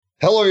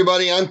Hello,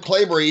 everybody. I'm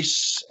Clay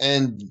Brees,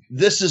 and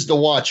this is The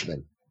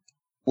Watchman.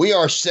 We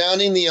are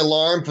sounding the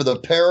alarm for the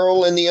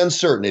peril and the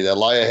uncertainty that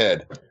lie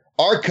ahead.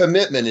 Our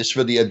commitment is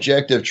for the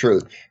objective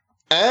truth.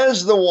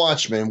 As The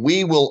Watchman,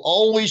 we will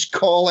always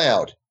call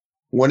out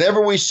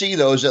whenever we see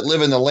those that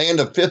live in the land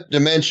of fifth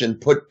dimension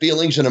put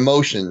feelings and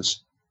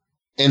emotions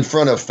in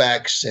front of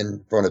facts,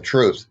 in front of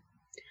truth.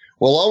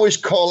 We'll always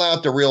call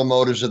out the real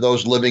motives of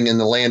those living in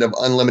the land of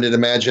unlimited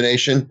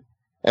imagination,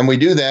 and we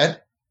do that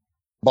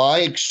by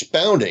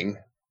expounding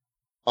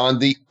on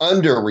the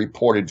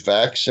underreported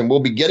facts. And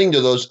we'll be getting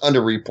to those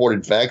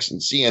underreported facts in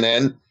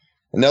CNN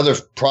and other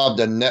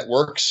Pravda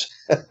networks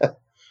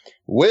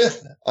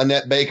with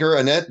Annette Baker.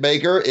 Annette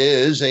Baker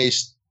is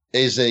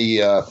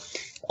our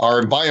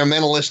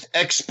environmentalist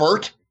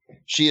expert.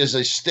 She is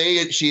a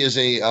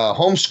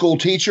homeschool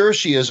teacher.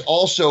 She is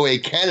also a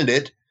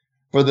candidate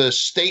for the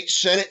state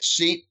Senate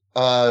seat,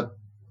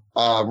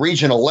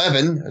 Region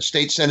 11,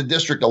 State Senate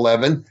District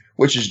 11,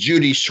 which is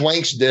Judy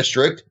Schwenk's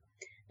district.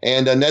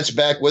 And Annette's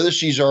back with us.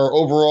 She's our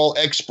overall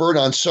expert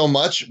on so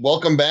much.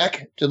 Welcome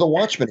back to The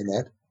Watchman,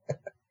 Annette.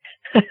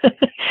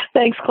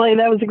 Thanks, Clay.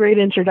 That was a great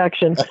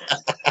introduction.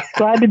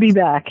 Glad to be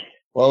back.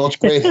 Well, it's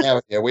great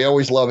having you. We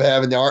always love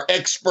having our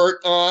expert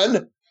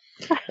on.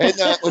 And,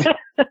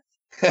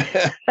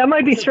 that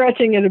might be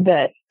stretching it a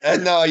bit.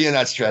 No, you're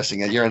not stressing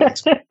it. You're an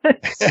expert.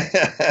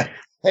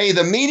 Hey,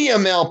 the media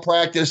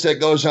malpractice that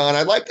goes on,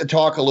 I'd like to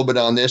talk a little bit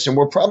on this, and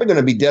we're probably going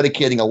to be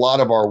dedicating a lot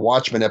of our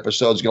Watchmen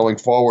episodes going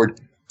forward,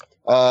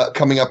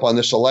 coming up on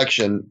this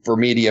election for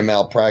media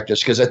malpractice,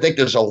 because I think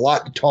there's a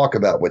lot to talk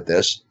about with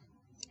this,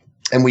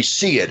 and we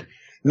see it.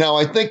 Now,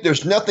 I think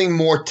there's nothing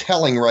more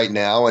telling right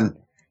now and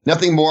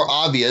nothing more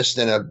obvious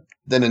than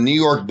a New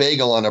York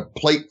bagel on a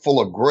plate full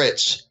of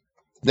grits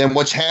than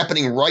what's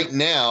happening right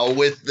now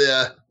with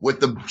the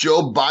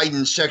Joe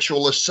Biden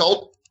sexual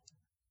assault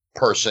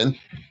person,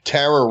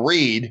 Tara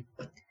Reid.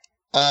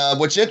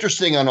 What's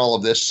interesting on all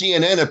of this,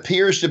 CNN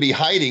appears to be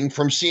hiding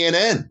from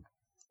CNN.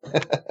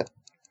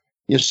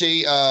 You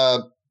see,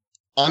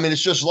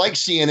 it's just like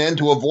CNN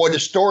to avoid a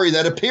story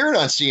that appeared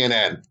on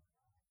CNN.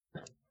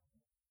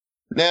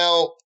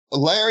 Now,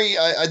 Larry,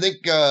 I think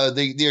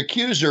the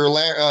accuser,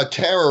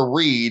 Tara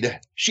Reid,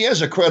 she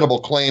has a credible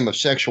claim of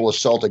sexual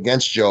assault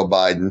against Joe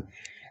Biden.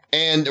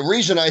 And the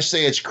reason I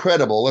say it's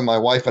credible, and my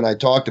wife and I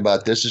talked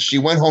about this, is she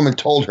went home and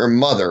told her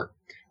mother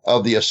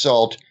of the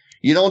assault.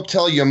 You don't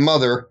tell your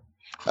mother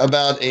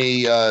about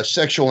a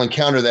sexual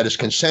encounter that is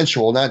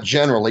consensual, not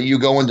generally. You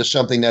go into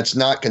something that's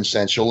not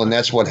consensual, and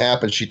that's what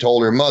happened. She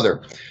told her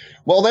mother.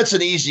 Well, that's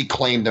an easy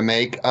claim to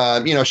make.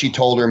 She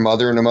told her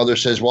mother, and her mother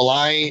says, well,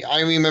 I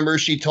remember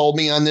she told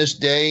me on this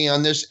day,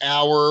 on this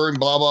hour, and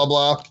blah, blah,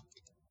 blah.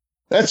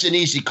 That's an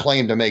easy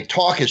claim to make.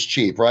 Talk is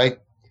cheap, right?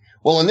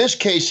 Well, in this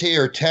case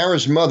here,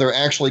 Tara's mother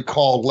actually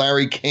called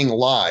Larry King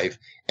live,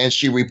 and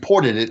she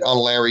reported it on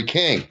Larry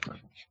King.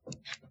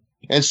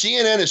 And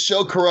CNN is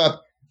so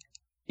corrupt,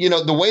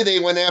 the way they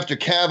went after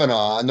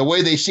Kavanaugh and the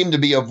way they seem to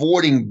be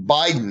avoiding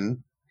Biden,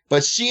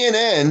 but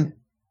CNN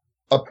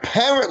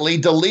apparently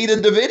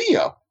deleted the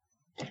video.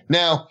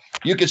 Now,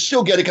 you could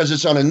still get it because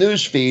it's on a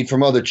news feed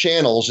from other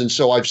channels, and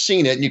so I've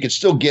seen it, and you can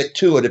still get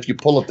to it if you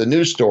pull up the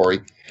news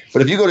story.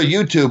 But if you go to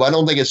YouTube, I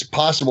don't think it's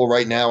possible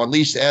right now, at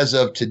least as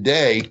of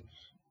today,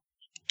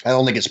 I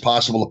don't think it's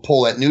possible to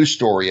pull that news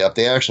story up.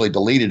 They actually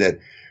deleted it.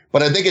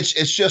 But I think it's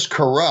just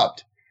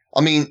corrupt. I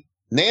mean,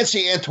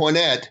 Nancy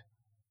Antoinette,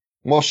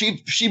 well,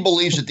 she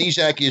believes that these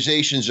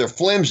accusations are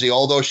flimsy,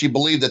 although she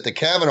believed that the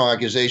Kavanaugh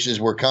accusations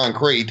were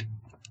concrete.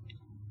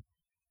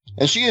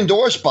 And she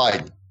endorsed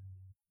Biden.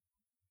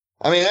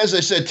 I mean, as I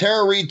said,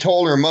 Tara Reid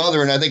told her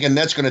mother, and I think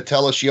Annette's going to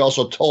tell us she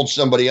also told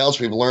somebody else.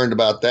 We've learned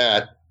about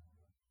that.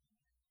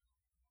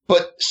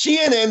 But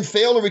CNN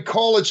failed to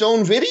recall its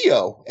own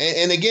video.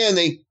 And again,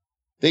 they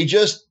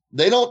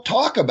don't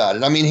talk about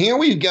it. I mean, here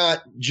we've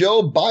got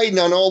Joe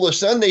Biden on all the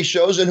Sunday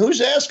shows, and who's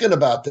asking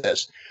about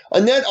this?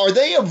 Annette, are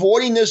they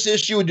avoiding this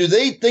issue? Do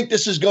they think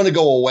this is going to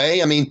go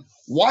away? I mean,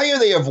 why are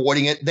they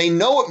avoiding it? They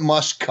know it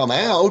must come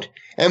out.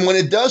 And when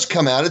it does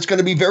come out, it's going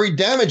to be very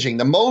damaging.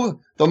 The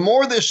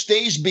more this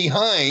stays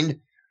behind,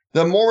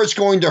 the more it's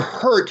going to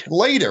hurt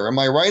later. Am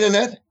I right,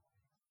 Annette?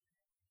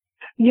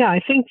 Yeah,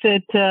 I think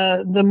that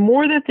the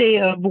more that they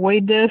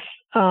avoid this,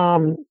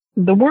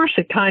 the worse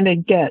it kind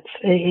of gets.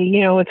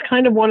 It's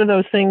kind of one of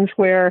those things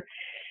where,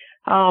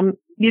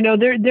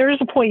 there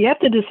is a point you have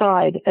to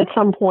decide at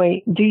some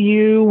point. Do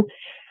you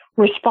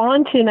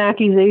respond to an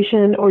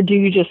accusation or do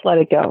you just let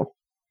it go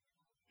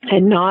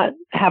and not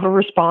have a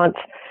response?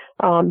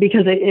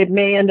 Because it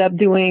may end up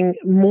doing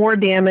more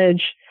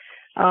damage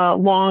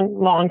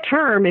long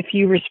term if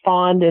you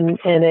respond and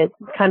it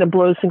kind of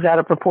blows things out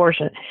of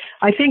proportion.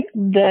 I think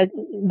that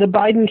the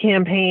Biden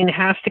campaign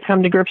has to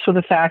come to grips with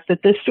the fact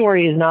that this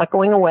story is not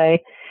going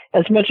away.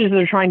 As much as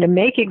they're trying to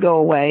make it go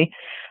away,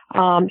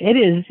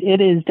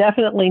 it is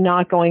definitely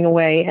not going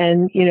away.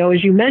 And,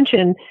 as you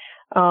mentioned,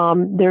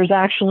 there's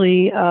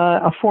actually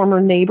a former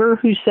neighbor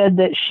who said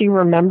that she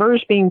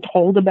remembers being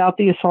told about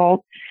the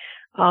assault.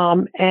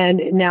 And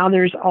now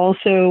there's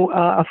also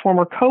a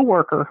former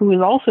coworker who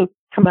is also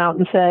come out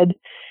and said,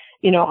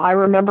 I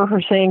remember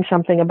her saying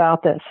something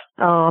about this.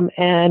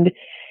 And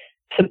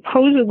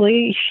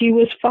supposedly she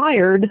was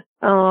fired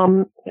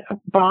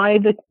by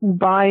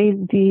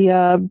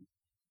the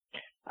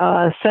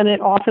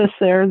Senate office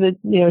there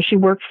that, she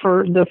worked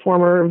for the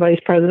former vice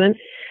president.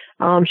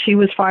 She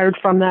was fired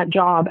from that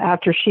job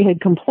after she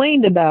had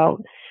complained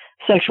about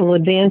sexual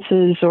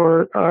advances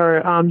or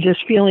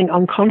just feeling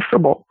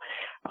uncomfortable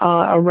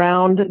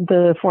around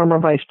the former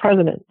vice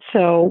president.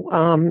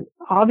 So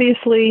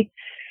obviously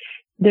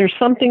there's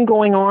something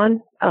going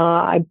on.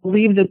 I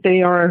believe that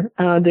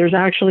there's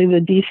actually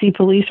the DC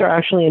police are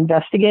actually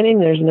investigating.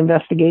 There's an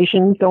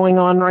investigation going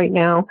on right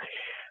now.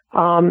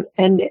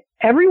 And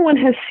everyone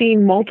has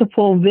seen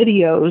multiple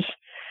videos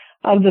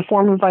of the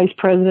former vice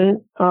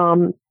president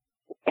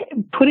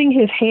putting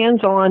his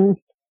hands on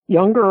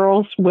young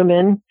girls,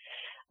 women,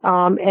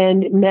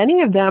 and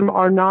many of them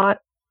are not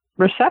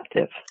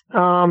receptive.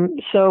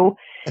 So,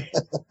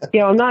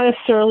 I'm not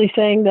necessarily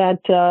saying that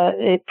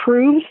it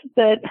proves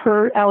that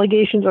her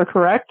allegations are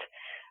correct,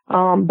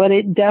 but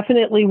it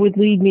definitely would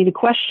lead me to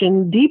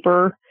question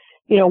deeper,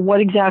 what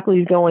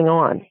exactly is going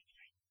on.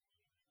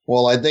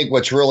 Well, I think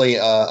what's really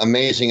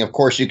amazing, of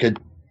course,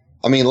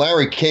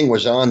 Larry King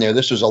was on there.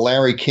 This was a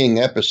Larry King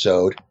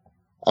episode.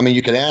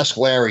 You could ask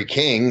Larry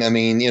King.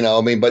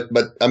 But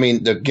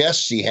the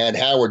guests he had,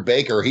 Howard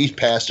Baker, he's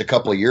passed a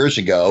couple of years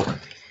ago.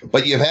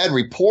 But you've had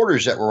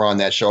reporters that were on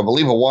that show. I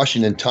believe a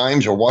Washington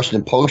Times or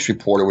Washington Post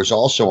reporter was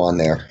also on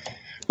there.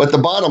 But the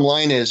bottom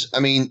line is,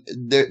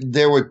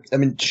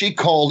 she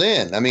called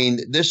in.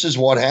 This is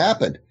what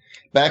happened.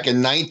 Back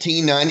in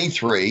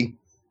 1993,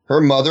 her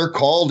mother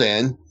called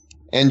in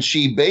and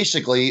she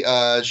basically,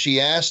 she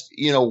asked,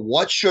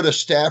 what should a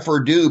staffer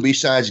do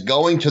besides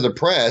going to the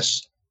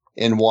press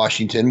in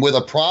Washington with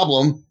a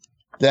problem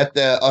that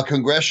a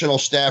congressional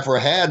staffer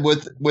had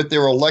with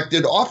their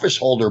elected office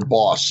holder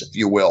boss, if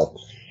you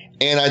will.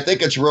 And I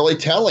think it's really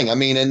telling.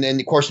 And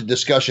of course the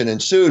discussion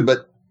ensued,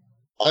 but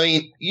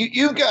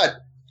you've got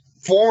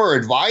former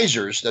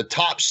advisors, the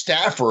top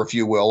staffer, if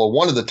you will, or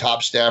one of the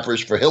top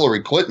staffers for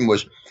Hillary Clinton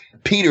was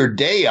Peter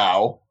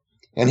Dayow.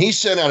 And he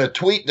sent out a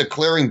tweet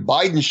declaring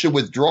Biden should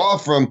withdraw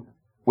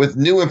with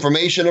new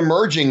information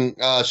emerging,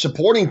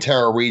 supporting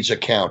Tara Reade's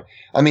account.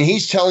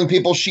 He's telling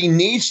people he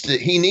needs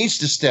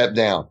to step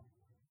down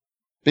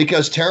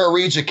because Tara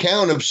Reade's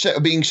account of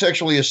being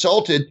sexually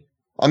assaulted.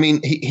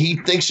 He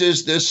thinks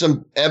there's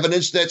some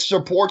evidence that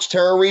supports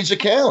Tara Reade's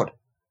account.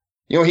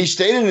 He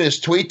stated in his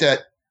tweet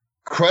that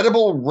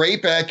credible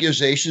rape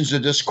accusations are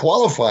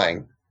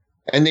disqualifying,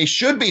 and they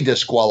should be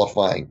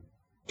disqualifying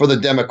for the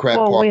Democrat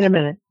Party. Wait a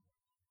minute.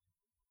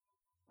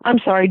 I'm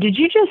sorry. Did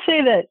you just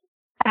say that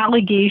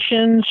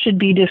allegations should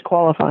be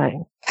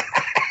disqualifying?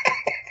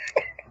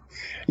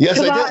 Yes,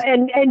 I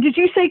did. And did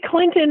you say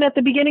Clinton at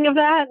the beginning of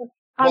that?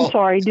 I'm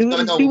sorry. Do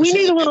we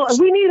need a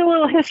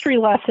little history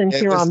lesson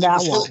here on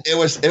that one? It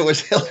was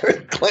Hillary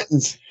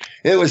Clinton's.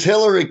 It was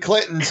Hillary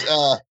Clinton's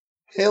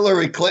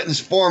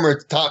former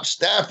top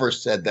staffer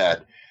said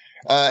that.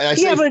 And I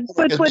say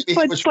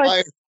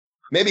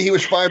maybe he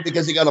was fired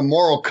because he got a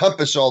moral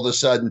compass all of a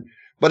sudden.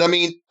 But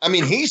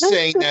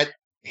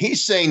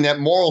he's saying that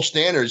moral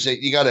standards,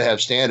 that you got to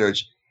have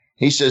standards.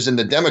 He says, and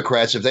the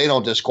Democrats, if they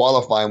don't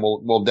disqualify him,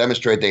 will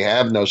demonstrate they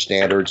have no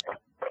standards.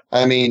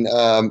 I think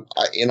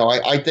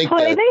they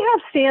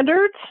have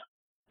standards.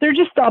 They're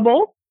just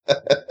double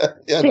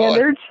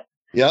standards.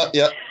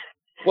 Yeah.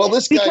 Well,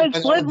 this guy.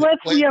 Because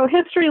let's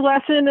history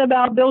lesson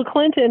about Bill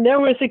Clinton. There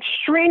was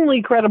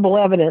extremely credible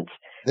evidence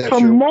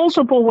from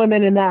multiple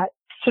women in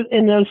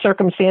those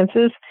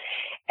circumstances,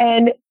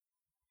 and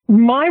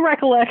my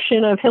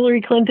recollection of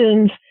Hillary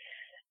Clinton's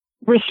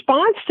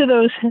response to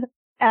those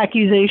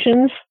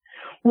accusations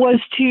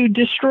was to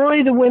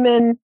destroy the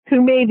women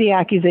who made the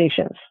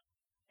accusations.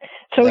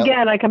 So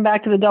again, I come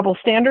back to the double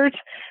standards,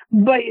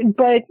 but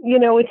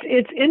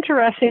it's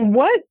interesting.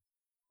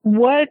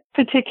 What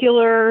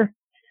particular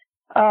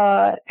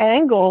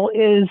angle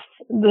is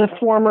the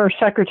former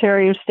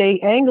Secretary of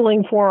State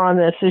angling for on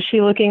this? Is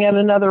she looking at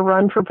another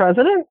run for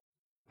president?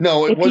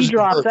 No, it wasn't. He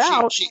drops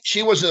out.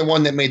 She wasn't the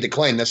one that made the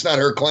claim. That's not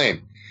her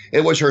claim.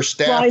 It was her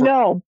staff. Well, I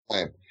know.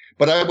 Claim.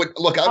 But I would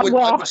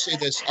say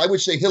this. I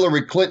would say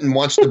Hillary Clinton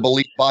wants to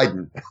believe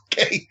Biden.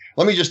 Okay,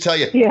 let me just tell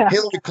you,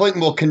 Hillary Clinton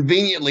will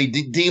conveniently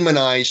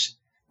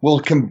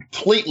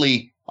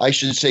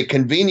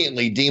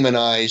conveniently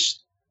demonize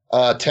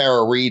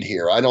Tara Reade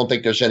here. I don't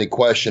think there's any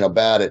question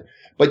about it.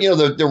 But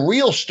the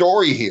real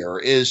story here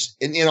is,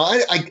 and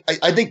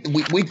I think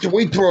we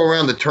throw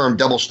around the term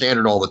double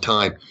standard all the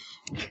time.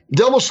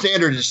 Double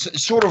standard is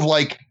sort of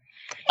like,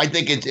 I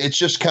think it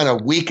just kind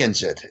of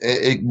weakens it.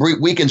 It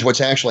weakens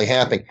what's actually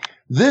happening.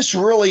 This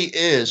really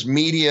is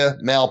media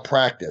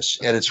malpractice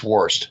at its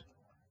worst.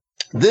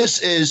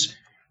 This is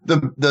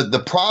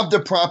the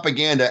Pravda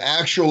propaganda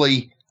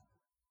actually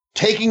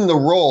taking the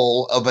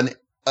role of an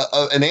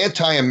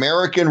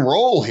anti-American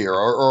role here,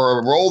 or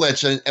a role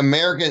that's an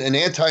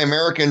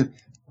anti-American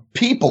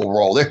people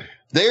role.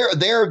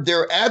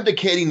 They're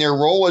abdicating their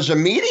role as a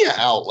media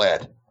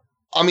outlet.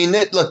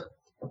 Look.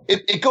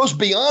 it goes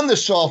beyond the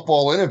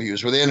softball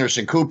interviews with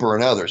Anderson Cooper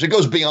and others. It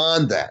goes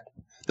beyond that.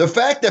 The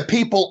fact that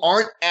people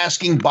aren't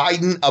asking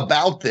Biden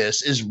about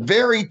this is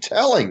very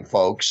telling,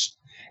 folks.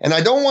 And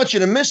I don't want you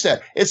to miss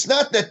that. It's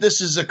not that this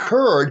has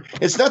occurred.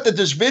 It's not that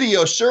this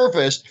video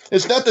surfaced.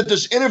 It's not that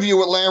this interview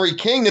with Larry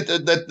King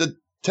that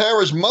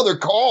Tara's mother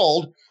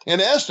called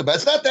and asked about.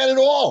 It's not that at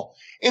all.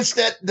 It's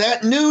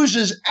that news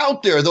is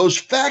out there. Those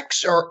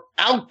facts are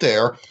out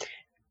there.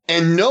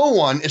 And no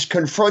one is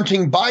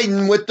confronting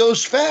Biden with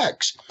those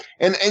facts.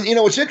 And you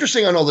know, what's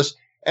interesting on all this,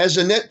 as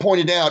Annette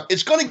pointed out,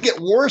 it's going to get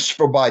worse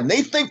for Biden.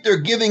 They think they're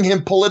giving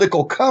him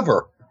political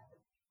cover.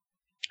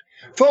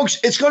 Folks,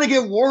 it's going to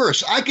get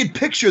worse. I could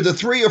picture the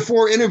 3 or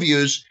 4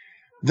 interviews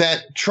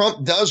that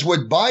Trump does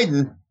with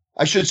Biden.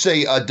 I should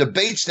say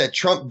debates that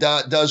Trump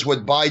does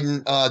with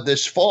Biden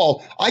this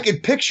fall. I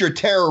could picture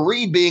Tara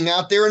Reid being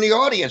out there in the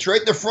audience,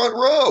 right in the front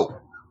row.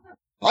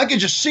 I could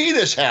just see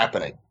this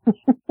happening.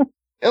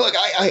 And look,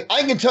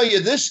 I can tell you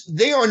this,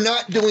 they are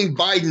not doing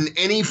Biden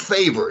any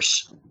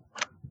favors,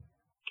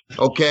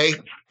 okay,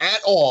 at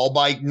all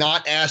by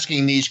not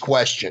asking these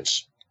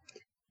questions.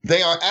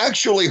 They are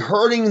actually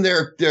hurting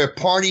their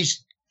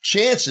party's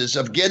chances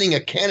of getting a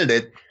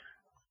candidate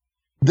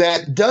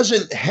that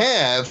doesn't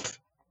have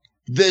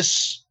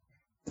this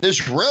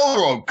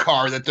railroad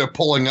car that they're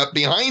pulling up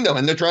behind them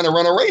and they're trying to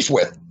run a race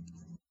with.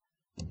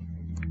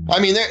 I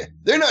mean,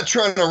 they're not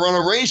trying to run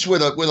a race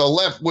with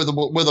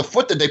a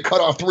foot that they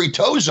cut off 3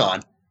 toes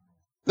on.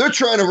 They're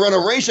trying to run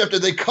a race after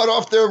they cut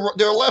off their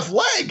left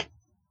leg.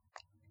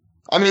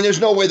 I mean, there's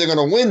no way they're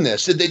going to win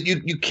this. That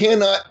you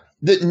cannot.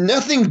 That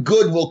nothing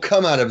good will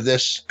come out of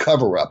this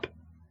cover-up.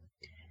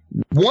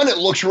 One, it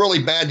looks really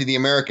bad to the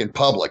American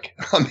public.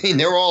 I mean,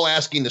 they're all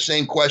asking the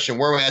same question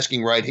we're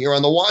asking right here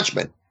on The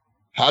Watchmen.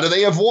 How do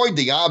they avoid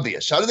the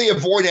obvious? How do they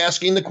avoid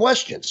asking the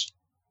questions?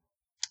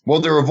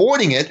 Well, they're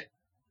avoiding it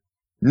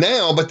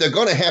now, but they're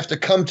going to have to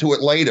come to it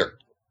later.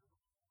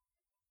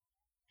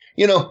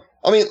 You know,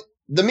 I mean,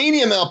 the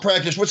media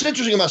malpractice, what's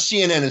interesting about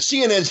CNN, and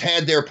CNN's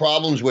had their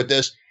problems with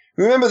this.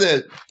 Remember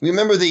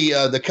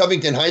the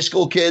Covington High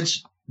School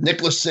kids,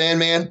 Nicholas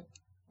Sandmann?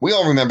 We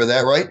all remember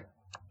that, right?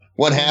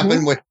 What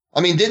happened with,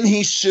 I mean, didn't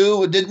he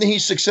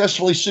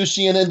successfully sue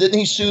CNN? Didn't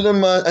he sue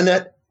them,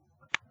 Annette?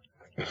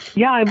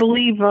 Yeah, I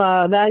believe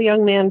that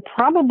young man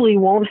probably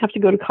won't have to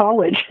go to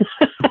college,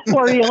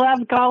 or he'll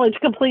have college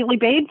completely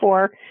paid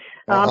for,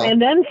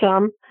 and then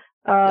some.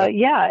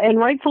 Yeah, and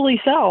rightfully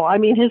so. I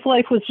mean, his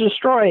life was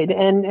destroyed,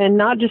 and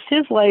not just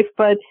his life,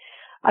 but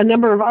a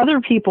number of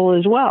other people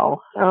as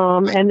well.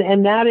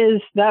 And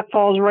that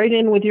falls right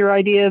in with your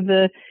idea of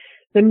the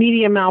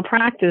media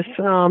malpractice.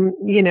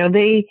 You know,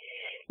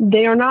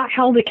 they are not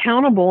held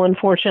accountable,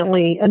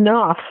 unfortunately,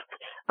 enough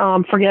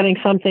for getting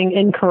something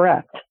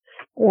incorrect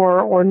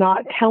or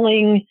not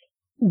telling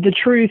the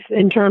truth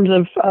in terms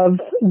of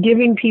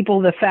giving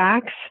people the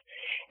facts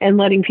and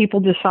letting people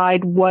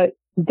decide what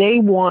they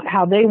want,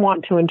 how they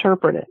want to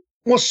interpret it.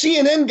 Well,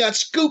 CNN got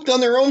scooped on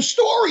their own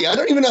story. I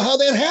don't even know how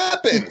that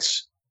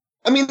happens.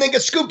 I mean, they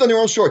got scooped on their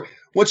own story.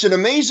 What's an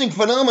amazing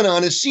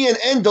phenomenon is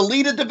CNN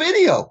deleted the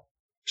video.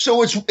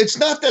 So it's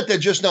not that they're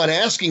just not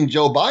asking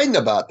Joe Biden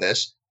about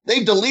this.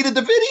 They've deleted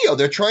the video.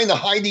 They're trying to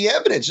hide the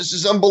evidence. This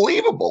is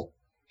unbelievable.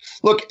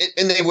 Look,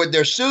 and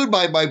they're sued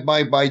by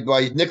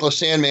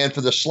Nicholas Sandmann for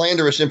the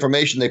slanderous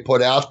information they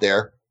put out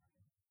there.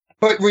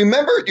 But you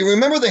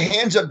remember the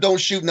hands up, don't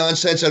shoot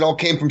nonsense that all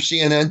came from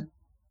CNN?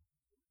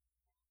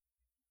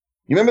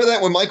 You remember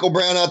that with Michael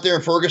Brown out there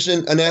in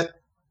Ferguson, Annette?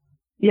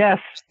 Yes.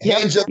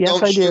 Hands up, yes,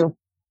 don't I shoot. Do.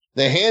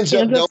 The hands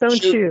up,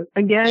 don't shoot.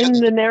 Again,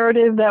 the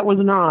narrative that was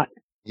not.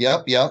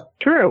 Yep.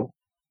 True.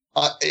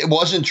 It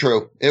wasn't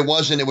true. It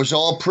wasn't. It was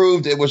all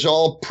proved. It was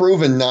all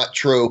proven not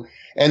true.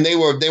 And they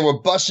were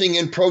bussing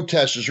in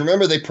protesters.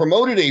 Remember, they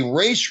promoted a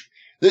race.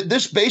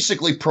 This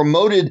basically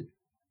promoted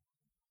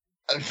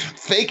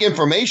fake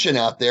information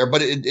out there,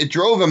 but it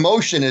drove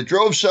emotion, it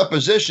drove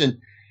supposition,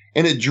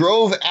 and it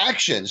drove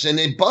actions. And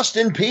they bussed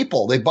in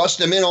people. They bussed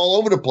them in all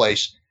over the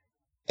place.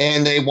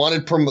 And they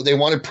wanted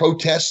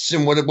protests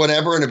and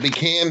whatever. And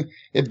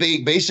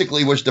it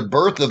basically was the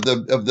birth of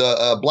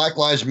the Black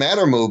Lives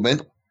Matter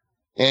movement.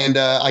 And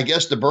I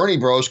guess the Bernie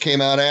Bros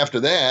came out after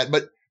that.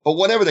 But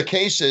whatever the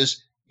case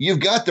is, you've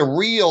got the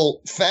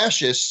real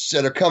fascists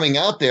that are coming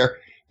out there.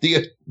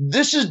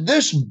 This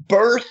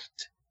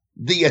birthed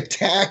the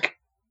attack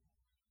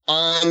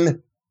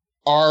on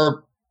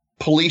our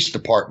police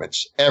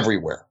departments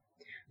everywhere.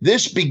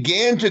 This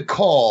began the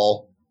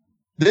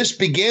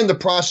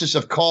process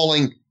of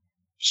calling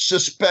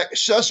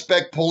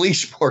suspect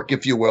police work,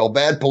 if you will,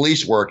 bad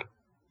police work,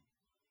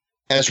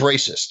 as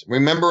racist.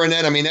 Remember,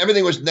 Annette? I mean,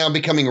 everything was now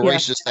becoming a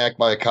racist act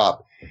by a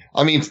cop.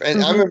 I mean,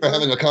 and I remember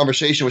having a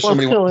conversation with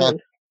somebody one time.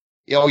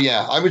 Oh,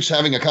 yeah. I was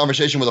having a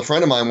conversation with a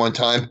friend of mine one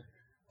time,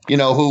 you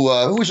know, who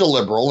was a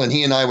liberal, and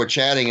he and I were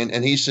chatting,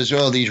 and he says,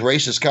 oh, these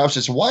racist cops.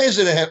 I said, why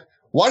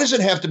does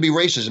it have to be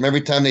racism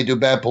every time they do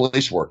bad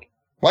police work?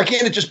 Why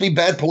can't it just be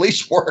bad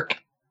police work?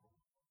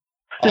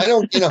 I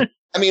don't,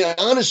 I mean,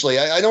 honestly,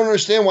 I don't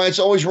understand why it's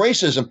always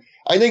racism.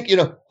 I think,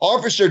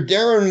 Officer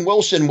Darren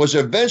Wilson was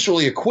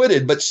eventually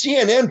acquitted, but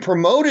CNN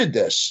promoted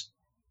this.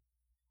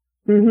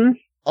 Mm-hmm.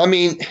 I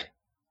mean,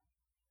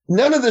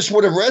 none of this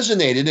would have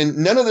resonated, and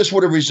none of this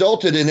would have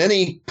resulted in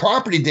any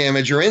property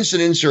damage or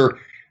incidents or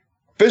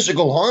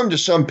physical harm to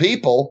some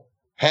people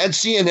had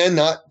CNN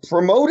not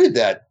promoted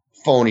that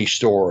phony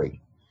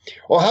story.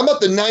 Well, how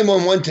about the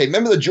 911 tape?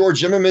 Remember the George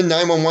Zimmerman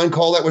 911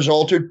 call that was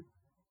altered?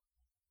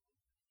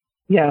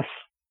 Yes.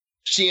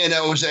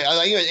 CNN was,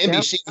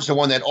 NBC was the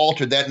one that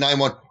altered that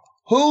 911.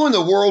 Who in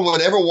the world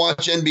would ever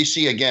watch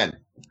NBC again?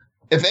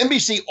 If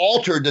NBC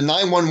altered the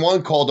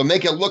 911 call to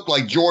make it look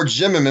like George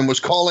Zimmerman was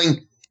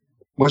calling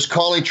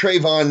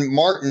Trayvon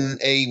Martin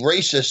a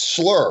racist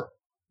slur,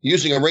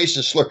 using a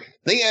racist slur,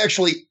 they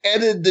actually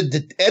edited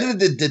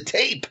the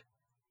tape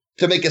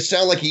to make it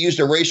sound like he used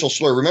a racial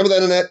slur. Remember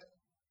that, Annette?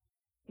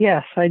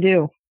 Yes, I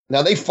do.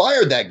 Now, they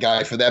fired that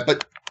guy for that,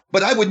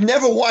 but I would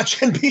never watch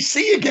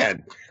NBC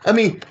again. I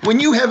mean,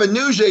 when you have a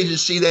news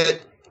agency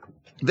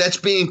that's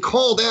being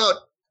called out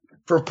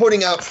for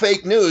putting out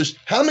fake news,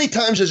 how many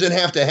times does it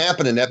have to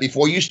happen in that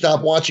before you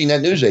stop watching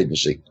that news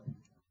agency?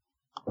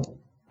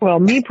 Well,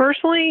 me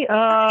personally,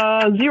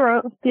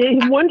 0.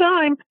 One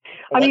time.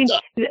 I mean,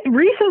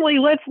 recently,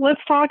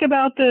 let's talk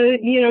about the,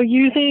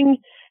 using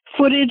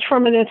footage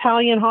from an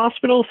Italian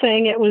hospital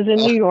saying it was in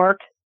New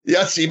York.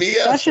 Yeah,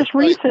 CBS. That's just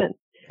recent.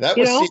 That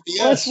was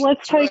CBS.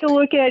 Let's take a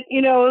look at,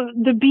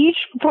 the beach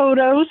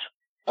photos.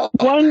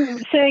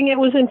 One saying it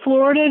was in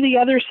Florida, the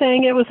other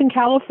saying it was in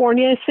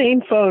California,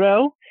 same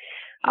photo.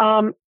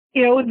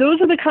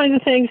 Those are the kinds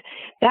of things.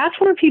 That's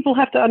where people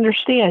have to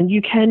understand.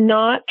 You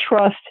cannot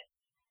trust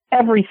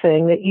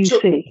everything that you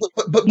see.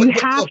 But you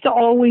have to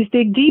always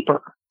dig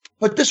deeper.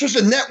 But this was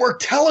a network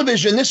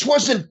television. This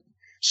wasn't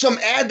some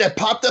ad that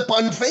popped up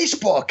on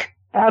Facebook.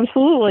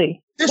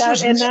 Absolutely.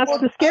 That's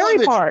the scary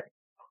part.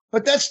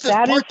 But that's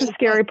the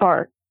scary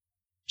part.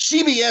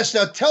 CBS.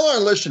 Now tell our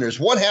listeners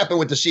what happened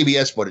with the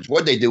CBS footage.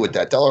 What did they do with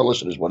that? Tell our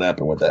listeners what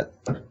happened with that.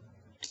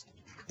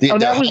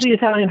 That was the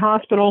Italian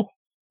hospital.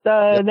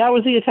 That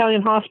was the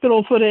Italian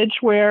hospital footage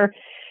where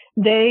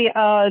they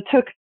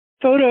took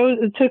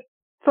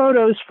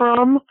photos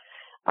from,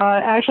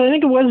 actually, I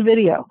think it was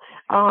video,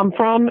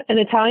 from an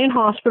Italian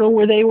hospital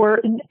where they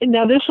were,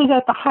 now this was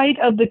at the height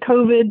of the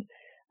COVID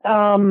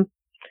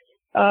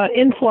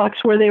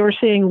influx, where they were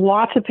seeing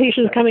lots of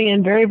patients coming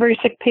in, very, very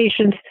sick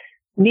patients,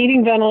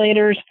 needing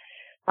ventilators,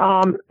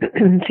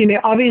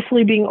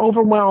 obviously being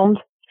overwhelmed,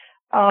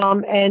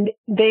 and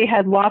they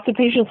had lots of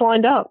patients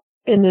lined up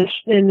in this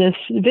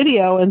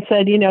video and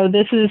said,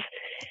 this is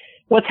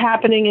what's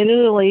happening in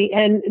Italy.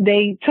 And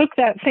they took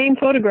that same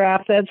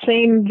photograph, that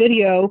same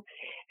video,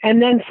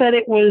 and then said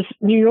it was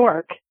New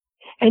York.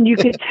 And you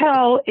could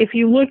tell if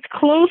you looked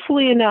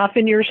closely enough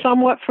and you're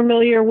somewhat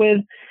familiar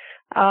with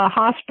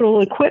hospital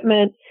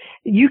equipment,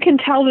 you can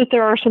tell that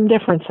there are some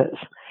differences.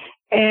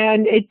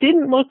 And it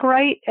didn't look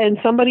right, and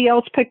somebody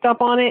else picked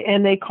up on it,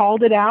 and they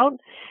called it out.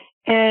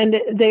 And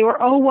they were,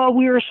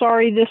 we were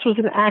sorry, this was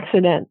an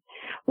accident.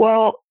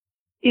 Well,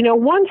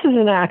 once is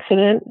an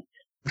accident,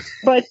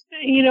 but,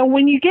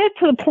 when you get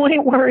to the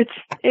point where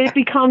it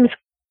becomes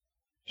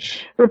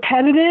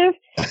repetitive,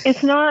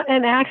 it's not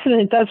an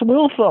accident, that's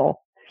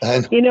willful.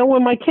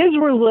 When my kids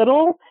were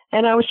little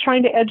and I was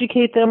trying to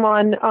educate them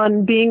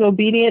on being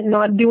obedient,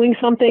 not doing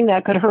something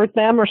that could hurt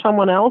them or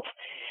someone else,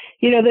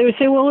 they would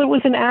say, well, it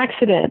was an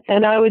accident.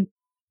 And I would,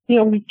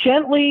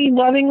 gently,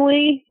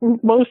 lovingly,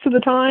 most of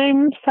the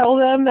time, tell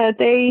them that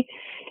they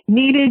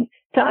needed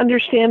to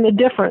understand the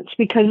difference,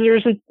 because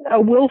there's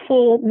a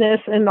willfulness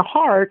in the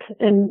heart.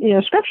 And,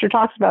 Scripture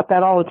talks about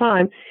that all the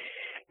time,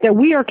 that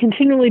we are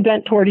continually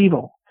bent toward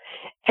evil.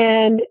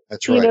 And,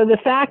 that's right. The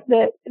fact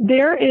that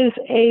there is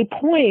a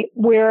point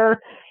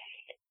where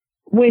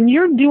when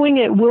you're doing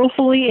it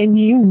willfully and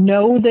you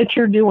know that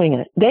you're doing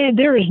it,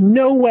 there is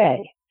no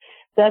way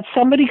that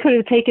somebody could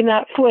have taken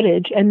that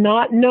footage and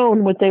not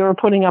known what they were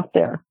putting up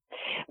there.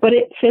 But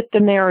it fit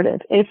the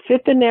narrative. It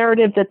fit the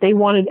narrative that they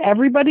wanted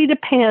everybody to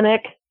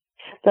panic,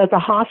 that the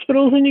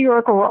hospitals in New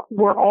York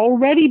were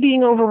already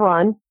being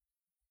overrun.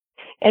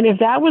 And if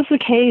that was the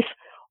case,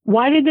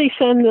 why did they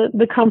send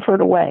the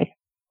comfort away?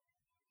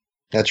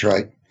 That's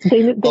right.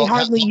 They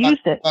hardly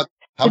used it. The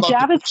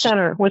Javits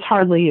Center was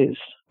hardly used.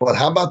 But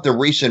how about the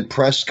recent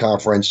press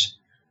conference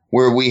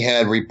where we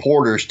had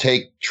reporters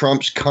take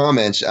Trump's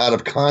comments out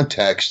of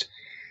context,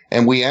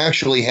 and we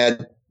actually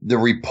had the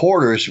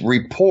reporters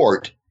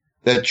report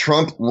that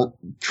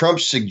Trump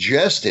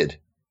suggested,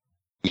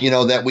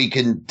 that we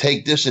can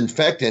take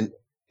disinfectant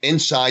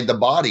inside the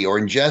body or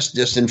ingest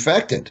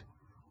disinfectant.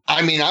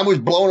 I mean, I was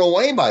blown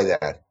away by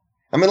that.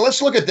 I mean,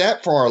 let's look at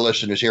that for our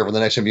listeners here for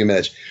the next few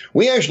minutes.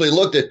 We actually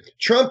looked at,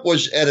 Trump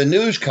was at a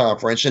news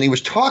conference and he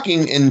was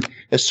talking in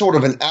a sort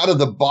of an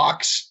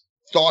out-of-the-box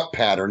thought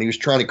pattern. He was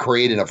trying to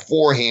create in a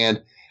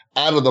forehand,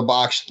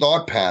 out-of-the-box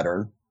thought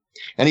pattern.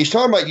 And he's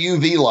talking about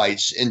UV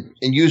lights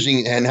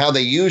and how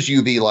they use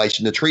UV lights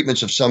in the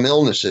treatments of some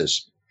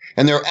illnesses.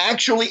 And they're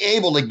actually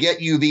able to get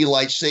UV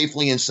light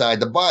safely inside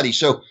the body.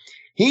 So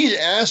he's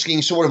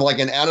asking sort of like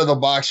an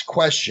out-of-the-box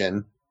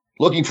question,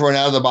 looking for an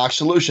out-of-the-box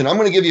solution. I'm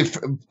going to give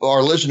you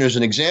our listeners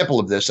an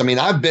example of this. I mean,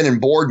 I've been in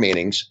board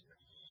meetings,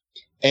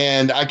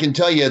 and I can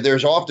tell you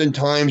there's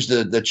oftentimes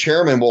the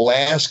chairman will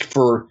ask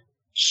for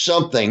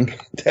something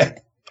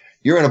that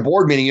you're in a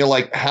board meeting. You're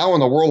like, how in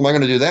the world am I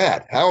going to do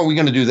that? How are we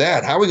going to do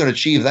that? How are we going to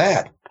achieve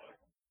that?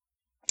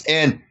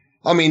 And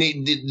I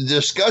mean, the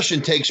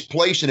discussion takes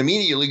place, and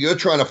immediately you're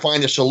trying to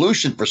find a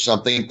solution for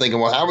something, thinking,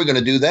 well, how are we going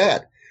to do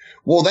that?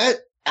 Well, that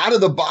out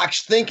of the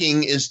box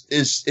thinking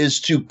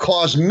is to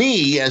cause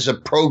me as a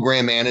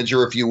program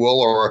manager, if you will,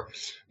 or,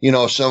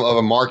 some of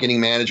a marketing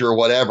manager or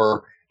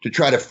whatever, to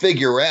try to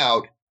figure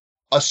out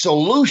a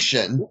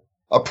solution,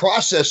 a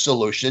process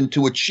solution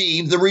to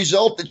achieve the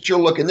result that you're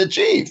looking to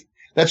achieve.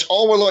 That's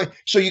all we're like.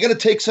 So you're going to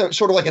take some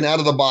sort of like an out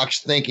of the box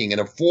thinking and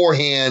a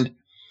forehand,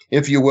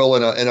 if you will,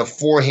 in a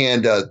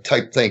forehand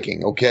type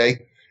thinking.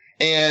 Okay.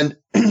 And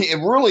it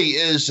really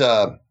is,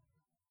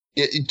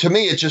 to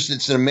me,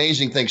 it's an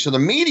amazing thing. So the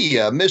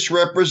media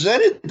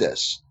misrepresented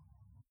this.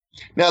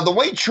 Now, the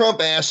way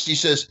Trump asked, he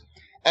says,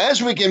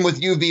 as we can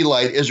with UV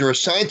light, is there a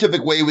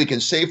scientific way we can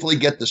safely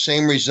get the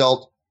same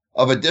result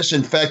of a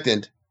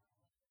disinfectant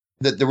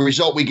that the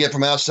result we get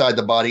from outside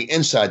the body,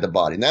 inside the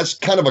body? And that's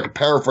kind of a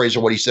paraphrase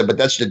of what he said, but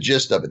that's the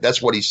gist of it.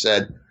 That's what he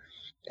said.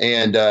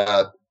 And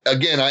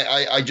again,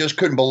 I just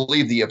couldn't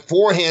believe the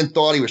forehand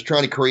thought he was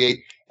trying to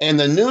create. And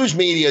the news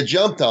media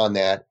jumped on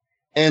that.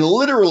 And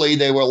literally,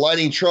 they were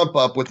lighting Trump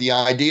up with the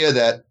idea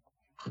that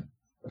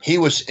he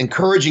was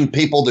encouraging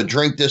people to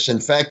drink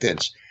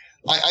disinfectants.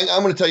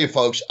 I'm going to tell you,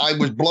 folks, I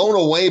was blown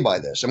away by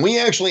this. And we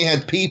actually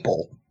had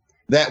people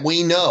that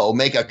we know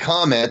make a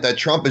comment that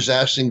Trump is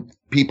asking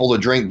people to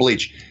drink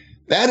bleach.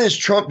 That is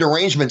Trump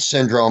derangement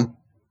syndrome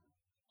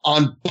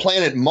on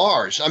planet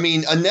Mars. I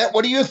mean, Annette,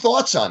 what are your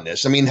thoughts on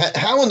this? I mean,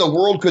 how in the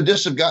world could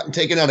this have gotten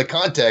taken out of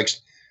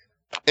context,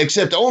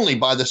 except only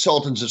by the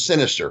Sultans of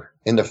Sinister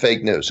in the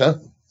fake news, huh?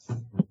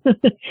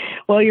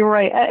 Well, you're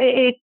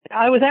right.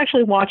 I was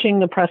actually watching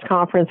the press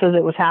conference as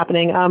it was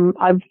happening.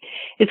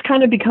 It's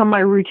kind of become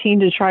my routine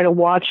to try to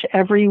watch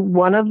every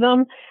one of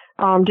them,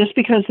 just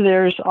because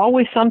there's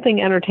always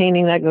something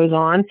entertaining that goes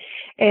on.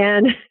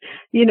 And,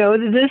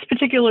 this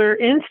particular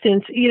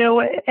instance,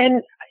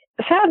 and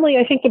sadly,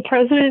 I think the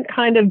president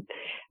kind of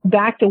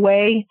backed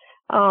away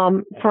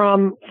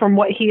from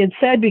what he had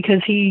said,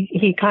 because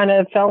he kind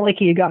of felt like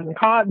he had gotten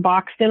caught,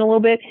 boxed in a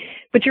little bit.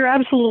 But you're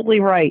absolutely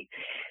right.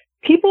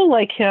 People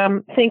like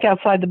him think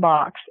outside the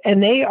box,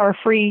 and they are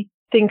free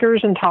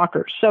thinkers and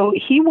talkers. So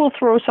he will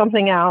throw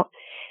something out,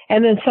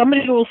 and then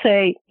somebody will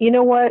say, you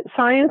know what,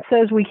 science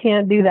says we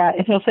can't do that.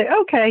 And he'll say,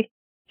 okay,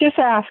 just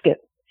ask it.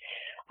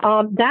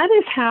 That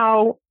is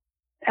how,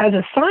 as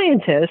a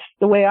scientist,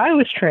 the way I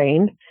was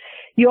trained,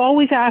 you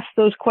always ask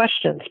those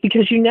questions,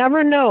 because you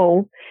never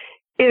know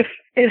if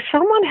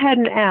someone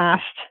hadn't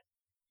asked,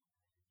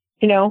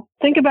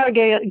 think about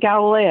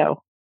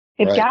Galileo.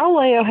 If Right.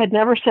 Galileo had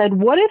never said,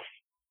 what if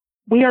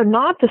we are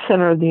not the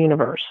center of the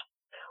universe?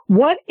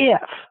 What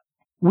if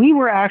we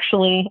were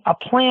actually a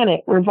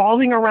planet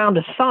revolving around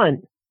a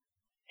sun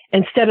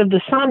instead of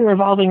the sun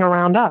revolving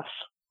around us?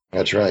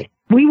 That's right.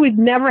 We would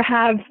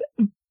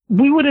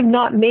have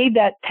not made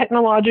that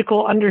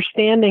technological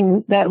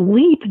understanding, that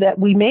leap that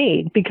we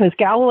made, because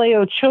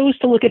Galileo chose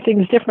to look at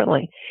things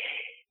differently.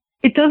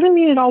 It doesn't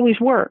mean it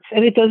always works,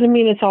 and it doesn't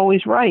mean it's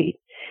always right,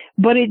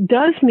 but it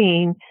does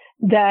mean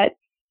that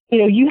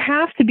you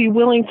have to be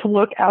willing to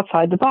look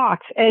outside the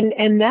box.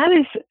 And that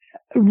is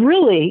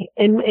really,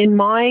 in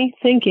my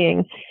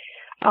thinking,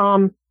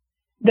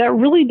 that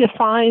really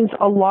defines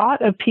a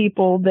lot of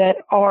people that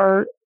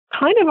are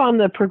kind of on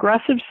the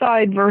progressive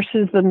side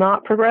versus the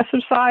not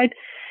progressive side.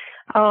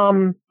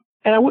 And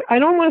I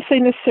don't want to say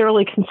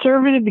necessarily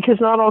conservative, because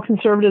not all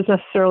conservatives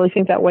necessarily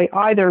think that way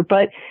either.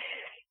 But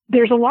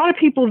there's a lot of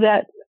people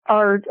that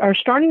are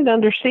starting to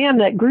understand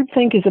that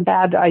groupthink is a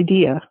bad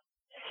idea.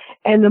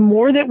 And the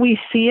more that we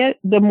see it,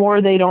 the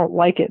more they don't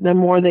like it, the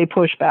more they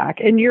push back.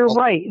 And you're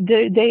right.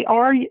 They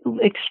are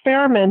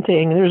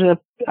experimenting. There's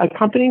a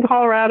company in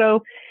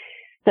Colorado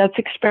that's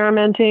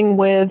experimenting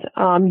with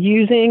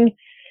using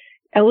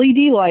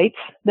LED lights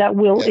that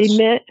will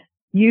emit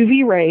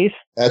UV rays,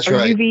 That's or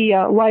right.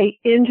 UV light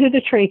into the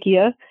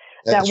trachea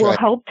That's that will right.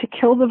 help to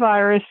kill the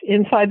virus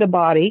inside the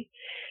body.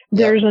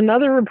 There's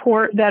another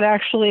report that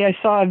actually I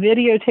saw a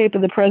videotape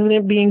of the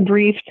president being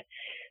briefed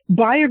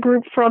by a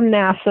group from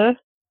NASA,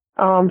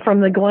 from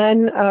the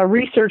Glenn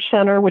Research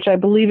Center, which I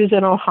believe is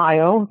in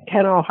Ohio,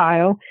 Kent,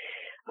 Ohio.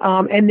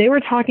 And they were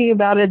talking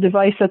about a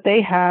device that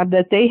they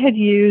had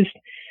used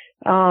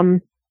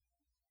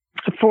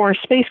for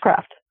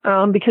spacecraft.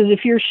 Because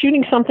if you're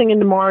shooting something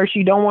into Mars,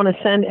 you don't want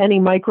to send any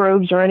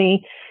microbes or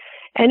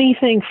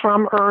anything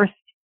from Earth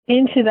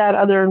into that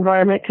other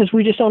environment, because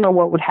we just don't know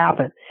what would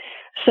happen.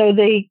 So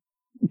they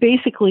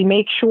basically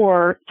make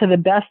sure, to the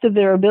best of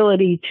their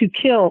ability, to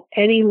kill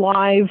any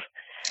live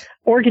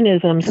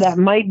organisms that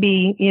might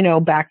be,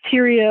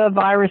 bacteria,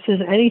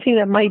 viruses, anything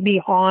that might be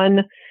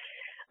on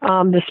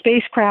the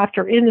spacecraft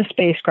or in the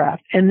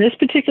spacecraft. And this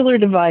particular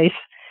device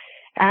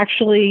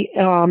actually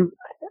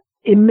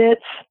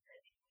emits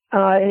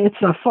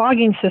it's a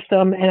fogging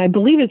system, and I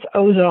believe it's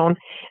ozone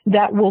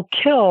that will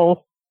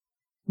kill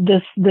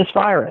this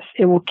virus.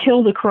 It will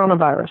kill the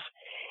coronavirus.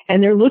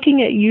 And they're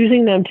looking at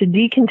using them to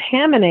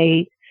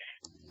decontaminate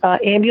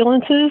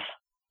ambulances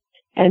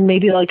and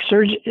maybe like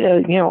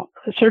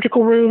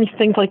surgical rooms,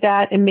 things like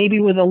that, and maybe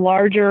with a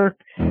larger.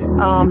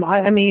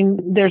 I mean,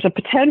 there's a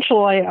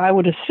potential. I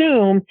would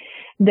assume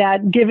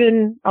that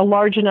given a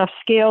large enough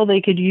scale,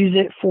 they could use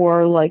it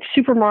for like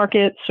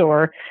supermarkets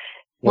or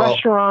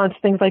restaurants,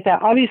 things like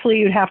that. Obviously,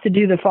 you'd have to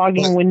do the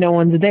fogging when no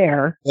one's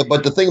there.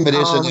 But the thing of it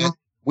is,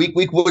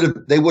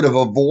 they would have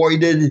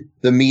avoided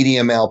the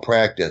media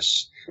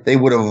malpractice. They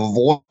would have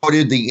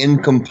avoided the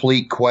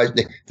incomplete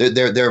question,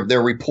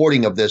 their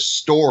reporting of this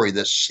story,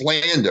 this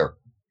slander.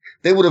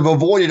 They would have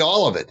avoided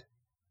all of it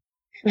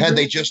had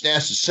they just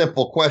asked a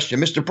simple question.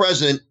 Mr.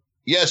 President,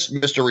 yes,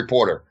 Mr.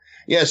 Reporter,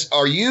 yes,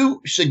 are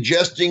you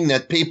suggesting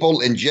that people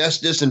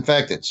ingest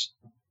disinfectants?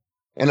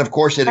 And of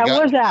course, that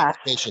was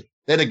asked.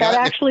 That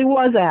actually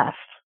was asked.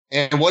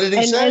 And what did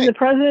he say? And the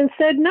president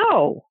said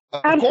no,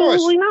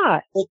 absolutely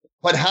not.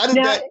 But how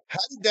did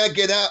that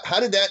get out? How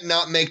did that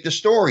not make the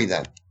story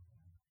then?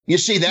 You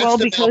see, that's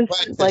the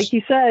malpractice. Like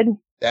you said,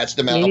 that's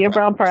the media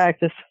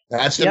malpractice.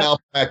 That's the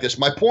malpractice.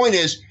 My point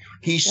is,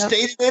 he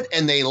stated it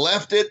and they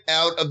left it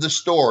out of the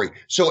story.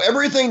 So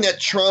everything that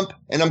Trump,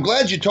 and I'm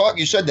glad you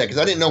said that because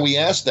I didn't know we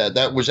asked that.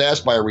 That was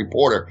asked by a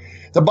reporter.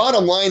 The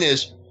bottom line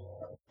is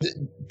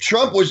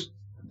Trump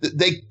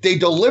they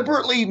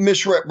deliberately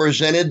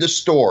misrepresented the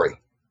story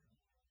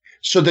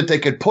so that they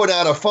could put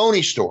out a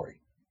phony story.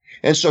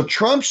 And so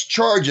Trump's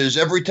charges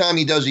every time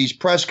he does these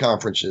press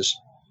conferences,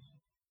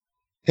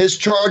 his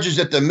charges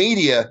that the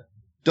media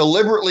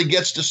deliberately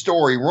gets the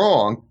story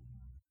wrong.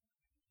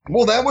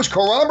 Well, that was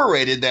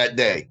corroborated that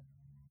day.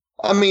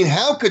 I mean,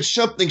 how could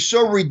something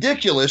so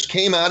ridiculous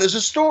came out as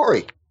a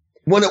story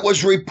when it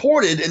was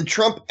reported and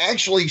Trump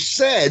actually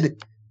said,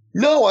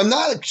 no, I'm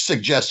not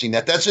suggesting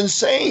that. That's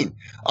insane.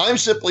 I'm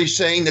simply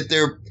saying that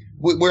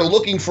we're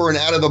looking for an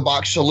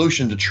out-of-the-box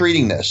solution to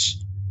treating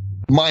this,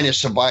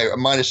 minus a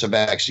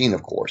vaccine,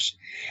 of course.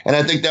 And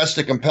I think that's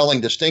the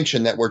compelling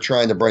distinction that we're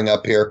trying to bring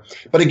up here.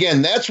 But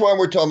again, that's why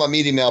we're talking about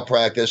media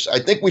malpractice. I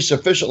think we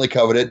sufficiently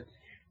covered it.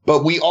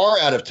 But we are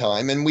out of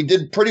time, and we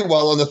did pretty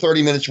well in the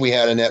 30 minutes we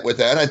had, Annette, with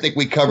that. I think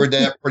we covered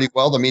that pretty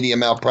well, the media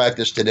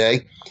malpractice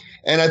today.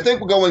 And I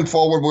think going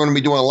forward, we're going to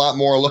be doing a lot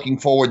more looking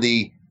for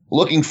the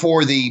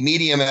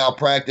media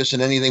malpractice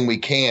and anything we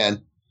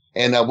can.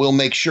 And we'll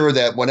make sure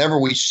that whenever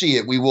we see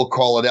it, we will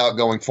call it out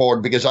going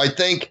forward, because I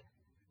think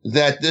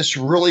that this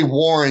really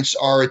warrants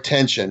our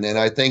attention. And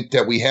I think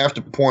that we have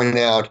to point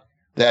out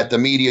that the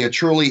media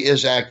truly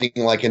is acting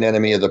like an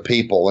enemy of the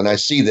people. And I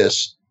see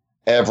this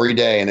every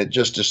day, and it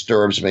just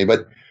disturbs me.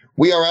 But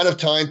we are out of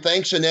time.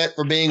 Thanks, Annette,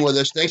 for being with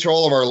us. Thanks for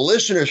all of our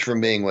listeners for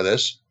being with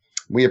us.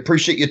 We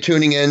appreciate you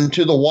tuning in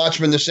to The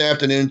Watchman this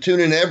afternoon. Tune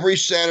in every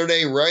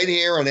Saturday right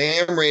here on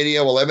AM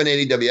Radio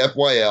 1180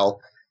 WFYL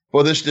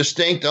for this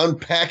distinct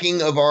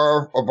unpacking of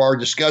our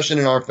discussion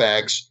and our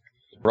facts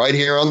right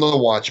here on The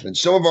Watchman.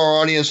 Some of our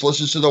audience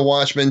listens to The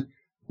Watchman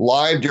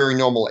live during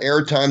normal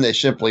airtime. They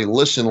simply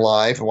listen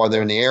live while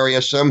they're in the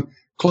area. Some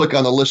click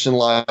on the Listen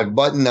Live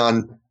button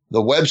on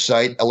the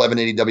website,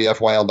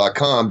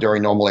 1180wfyl.com,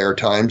 during normal air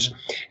times.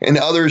 And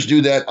others do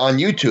that on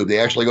YouTube. They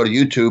actually go to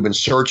YouTube and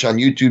search on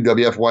YouTube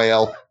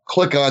WFYL,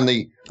 click on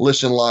the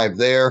Listen Live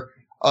there.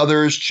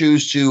 Others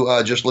choose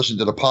to just listen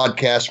to the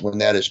podcast when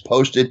that is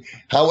posted.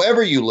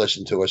 However you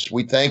listen to us,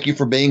 we thank you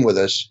for being with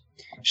us.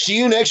 See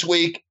you next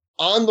week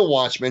on The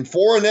Watchman.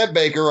 For Annette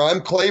Baker,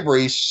 I'm Clay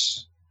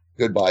Brees.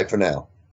 Goodbye for now.